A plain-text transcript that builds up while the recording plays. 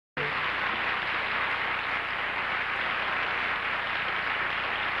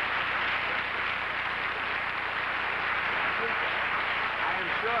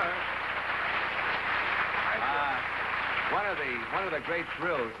of the great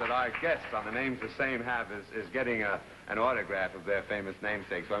thrills that our guests on the Names the Same have is getting an autograph of their famous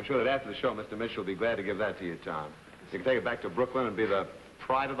namesake. So I'm sure that after the show, Mr. Mitchell will be glad to give that to you, Tom. You can take it back to Brooklyn and be the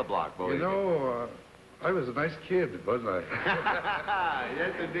pride of the block, boy. You know, I was a nice kid, wasn't I?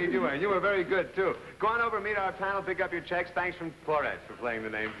 Yes, indeed you were. And you were very good, too. Go on over and meet our panel, pick up your checks. Thanks from Florette for playing the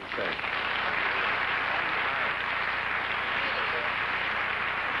Names the Same.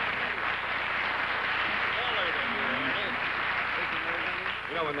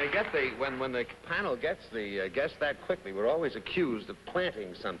 You know, when the panel gets the guests that quickly, we're always accused of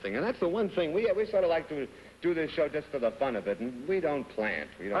planting something. And that's the one thing. We sort of like to do this show just for the fun of it, and we don't plant.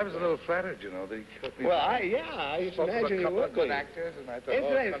 I was a little flattered, you know. Well, I imagine you would be. Actors, and I thought, it's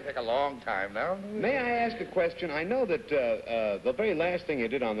going to take a long time now. May I ask a question? I know that the very last thing you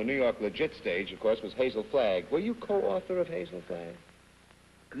did on the New York Legit stage, of course, was Hazel Flagg. Were you co-author of Hazel Flagg?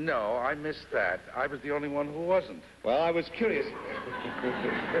 No, I missed that. I was the only one who wasn't. Well, I was curious.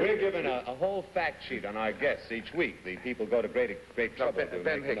 We're given a whole fact sheet on our guests each week. The people go to great trouble.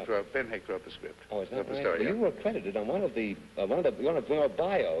 Ben Hicks wrote the script. Oh, is that the right? story, Well, yeah. you were credited on one of your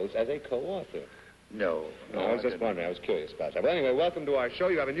bios as a co-author. No, I was just wondering. I was curious about that. Well, anyway, welcome to our show.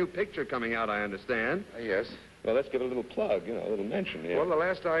 You have a new picture coming out, I understand. Yes. Well, let's give it a little plug, a little mention here. Well, the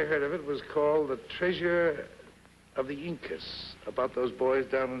last I heard of it was called The Treasure of the Incas, about those boys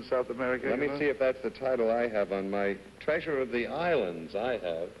down in South America. Let me see if that's the title I have on my Treasure of the Islands. I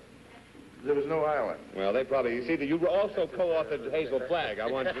have. There was no island. Well, they probably... You see, you also co-authored Hazel Flagg.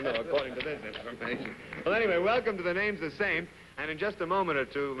 I want you to know, according to this information. Well, anyway, welcome to the Names the Same. And in just a moment or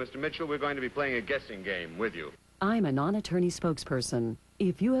two, Mr. Mitchell, we're going to be playing a guessing game with you. I'm a non-attorney spokesperson.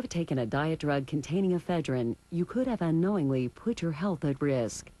 If you have taken a diet drug containing ephedrine, you could have unknowingly put your health at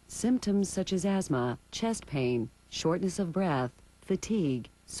risk. Symptoms such as asthma, chest pain, shortness of breath, fatigue,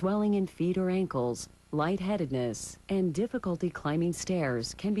 swelling in feet or ankles, lightheadedness, and difficulty climbing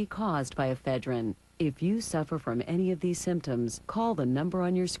stairs can be caused by ephedrine. If you suffer from any of these symptoms, call the number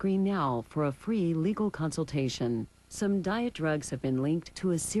on your screen now for a free legal consultation. Some diet drugs have been linked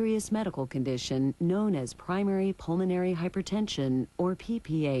to a serious medical condition known as primary pulmonary hypertension, or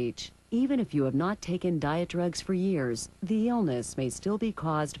PPH. Even if you have not taken diet drugs for years, the illness may still be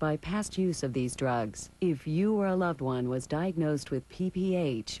caused by past use of these drugs. If you or a loved one was diagnosed with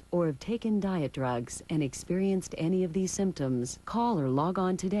PPH or have taken diet drugs and experienced any of these symptoms, call or log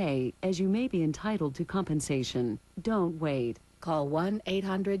on today, as you may be entitled to compensation. Don't wait. Call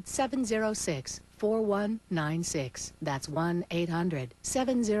 1-800-706-4196. That's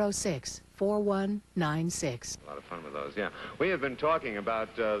 1-800-706-4196. 4196. A lot of fun with those, yeah. We have been talking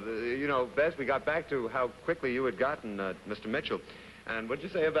about, Bess, we got back to how quickly you had gotten Mr. Mitchell. And what did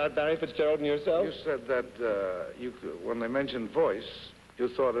you say about Barry Fitzgerald and yourself? You said that when they mentioned voice, you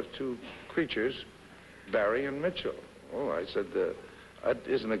thought of two creatures, Barry and Mitchell. Oh, I said, that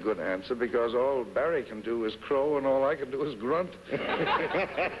isn't a good answer, because all Barry can do is crow and all I can do is grunt.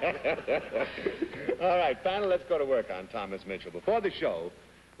 All right, panel, let's go to work on Thomas Mitchell. Before the show,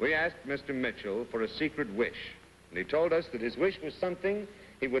 we asked Mr. Mitchell for a secret wish. And he told us that his wish was something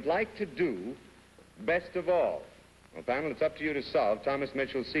he would like to do best of all. Well, panel, it's up to you to solve Thomas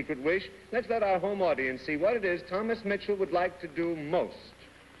Mitchell's secret wish. Let's let our home audience see what it is Thomas Mitchell would like to do most.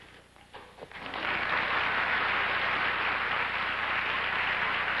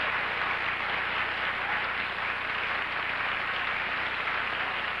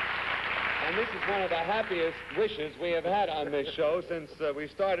 And this is one of the happiest wishes we have had on this show since we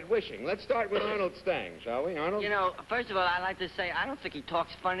started wishing. Let's start with Arnold Stang, shall we, Arnold? You know, first of all, I'd like to say I don't think he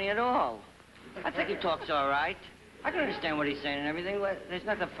talks funny at all. I think he talks all right. I can understand what he's saying and everything. There's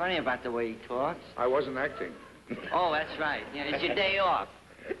nothing funny about the way he talks. I wasn't acting. Oh, that's right. Yeah, it's your day off.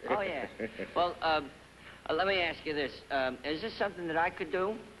 Oh, yeah. Well, let me ask you this. Is this something that I could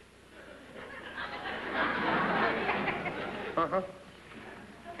do? Uh-huh.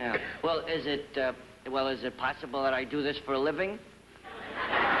 Yeah. Well, is it possible that I do this for a living?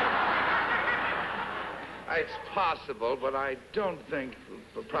 It's possible, but I don't think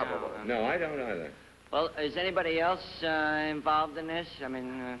probable. No, I don't either. Well, is anybody else involved in this? I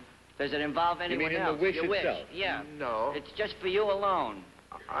mean, does it involve anyone mean in else? the wish Your itself? Wish? Yeah. No. It's just for you alone.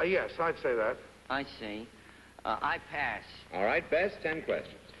 Yes, I'd say that. I see. I pass. All right, Bess, 10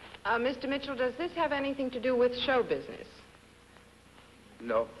 questions. Mr. Mitchell, does this have anything to do with show business?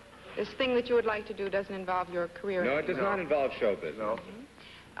 No. This thing that you would like to do doesn't involve your career? No, it does not involve show business. No.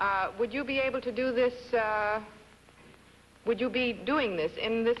 Would you be able to do this, would you be doing this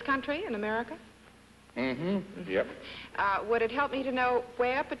in this country, in America? Mm-hmm. Yep. Would it help me to know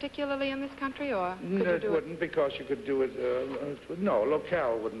where particularly in this country, or could you It do wouldn't, because you could do it... no,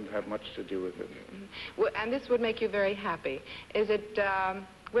 locale wouldn't have much to do with it. And this would make you very happy. Is it,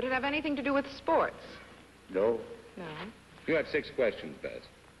 would it have anything to do with sports? No. No. You have 6 questions, Bess.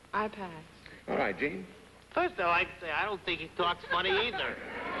 I pass. All right, Gene. First, though, I'd say I don't think he talks funny either.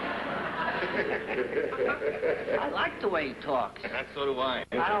 I like the way he talks. So do I.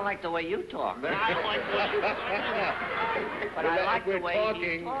 I don't like the way you talk. I don't like the way you talk. But I like we're the way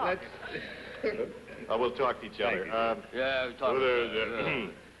talking, he talks. We'll talk to each other. Yeah, we talk.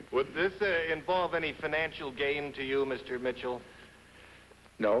 Would this involve any financial gain to you, Mr. Mitchell?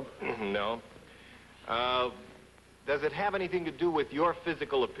 No. No. Does it have anything to do with your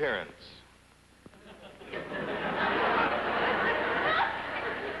physical appearance?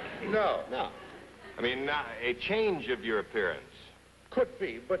 No. No. I mean, a change of your appearance. Could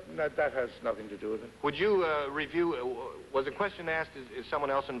be, but that has nothing to do with it. Would you review... was the question asked, is someone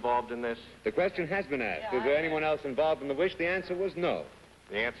else involved in this? The question has been asked. Is there anyone else involved in the wish? The answer was no.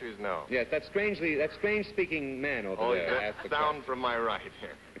 The answer is no. Yes, that strange-speaking man over Oh, there is asked that the sound from my right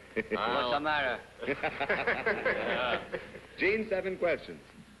here? What's the matter? Gene, 7 questions.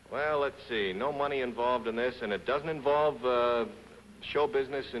 Well, let's see. No money involved in this, and it doesn't involve show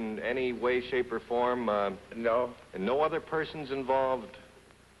business in any way, shape, or form. No. And no other persons involved.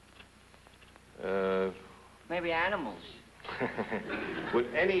 Maybe animals.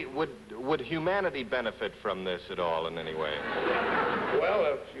 Would humanity benefit from this at all in any way? Well,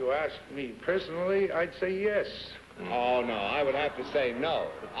 if you ask me personally, I'd say yes. Oh, no, I would have to say no.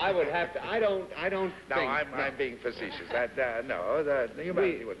 I would have to, I don't No, think... I'm being facetious. The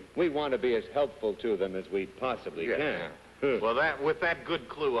humanity wouldn't. We want to be as helpful to them as we possibly Yeah. can. Well, with that good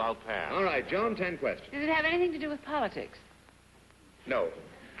clue, I'll pass. All right, Joan, 10 questions. Does it have anything to do with politics? No.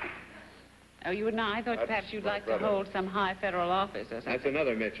 Oh, you would not? I thought That's perhaps you'd my like brother. to hold some high federal office or something. That's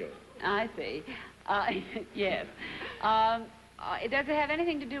another Mitchell. I see. Yes. Does it have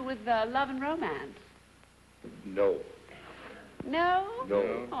anything to do with love and romance? No. No?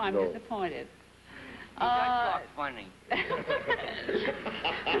 No. Oh, I'm no. disappointed. He does talk funny.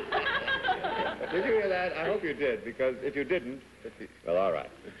 Did you hear that? I hope you did, because if you didn't... Well, all right.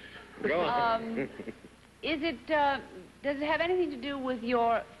 Go on. Does it have anything to do with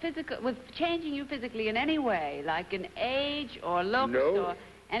your with changing you physically in any way, like an age or looks No. or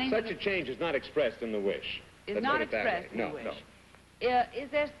anything? Such a change is not expressed in the wish. Is Let's not put it that expressed way. in the No, wish.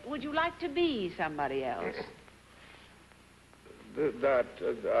 no. Would you like to be somebody else? That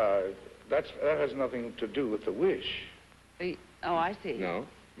has nothing to do with the wish. Oh, I see. No,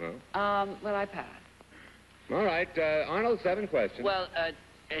 no. Well, I pass. All right, Arnold, 7 questions. Well,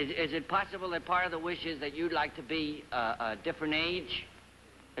 is it possible that part of the wish is that you'd like to be a different age?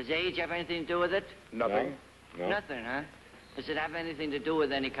 Does age have anything to do with it? Nothing. No. Nothing, huh? Does it have anything to do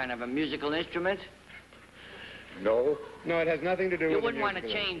with any kind of a musical instrument? No. No, it has nothing to do You with... wouldn't the want to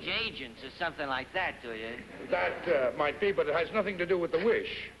musical change agents or something like that, do you? That might be, but it has nothing to do with the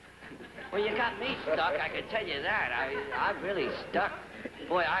wish. Well, you got me stuck, I can tell you that. I'm really stuck.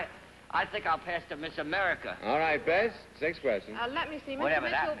 Boy, I think I'll pass to Miss America. All right, Bess, 6 questions. Let me see, Mr. Whatever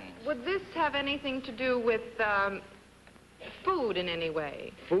Mitchell, that means. would this have anything to do with food in any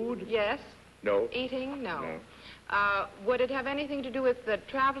way? Food? Yes. No. Eating? No. No. Would it have anything to do with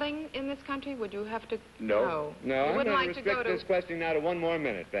traveling in this country? Would you have to... No. No, You I'm wouldn't going like to to go restrict to... this question now to 1 more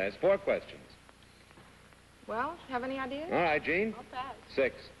minute, Bess. 4 questions. Well, have any ideas? All right, Gene. I'll pass.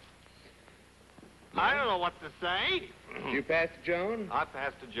 6. I don't know what to say. You pass to Joan? I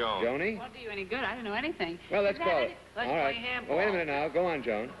pass to Joan. Joni? Won't do you any good. I don't know anything. Well, let's Does it have call it. Let's All right. play handball. Well, wait a minute now. Go on,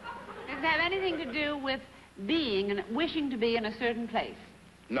 Joan. Does it have anything to do with being and wishing to be in a certain place?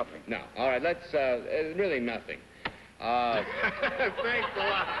 Nothing. No. All right, let's... really nothing. Thanks a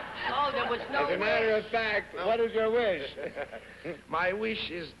lot. Oh, there was no As a matter of fact, what is your wish? My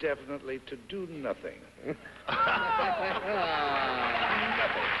wish is definitely to do nothing.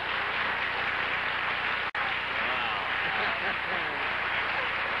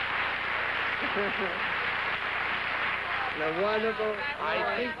 The wonderful...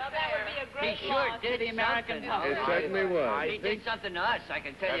 I think... Well, that would be a great He sure loss did to the American something. public. It certainly was. He did something to us, I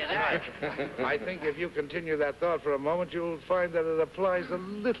can tell you that. I think if you continue that thought for a moment, you'll find that it applies a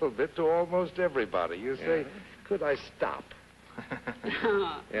little bit to almost everybody. You say, could I stop?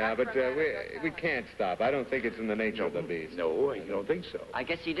 Yeah, but we can't stop. I don't think it's in the nature of the beast. No, I don't think so. I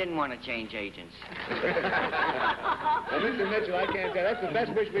guess he didn't want to change agents. Well, Mr. Mitchell, I can't tell. That's the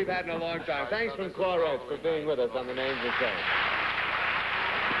best wish we've had in a long time. Thanks from Clorox for being with us on the Names of Fame.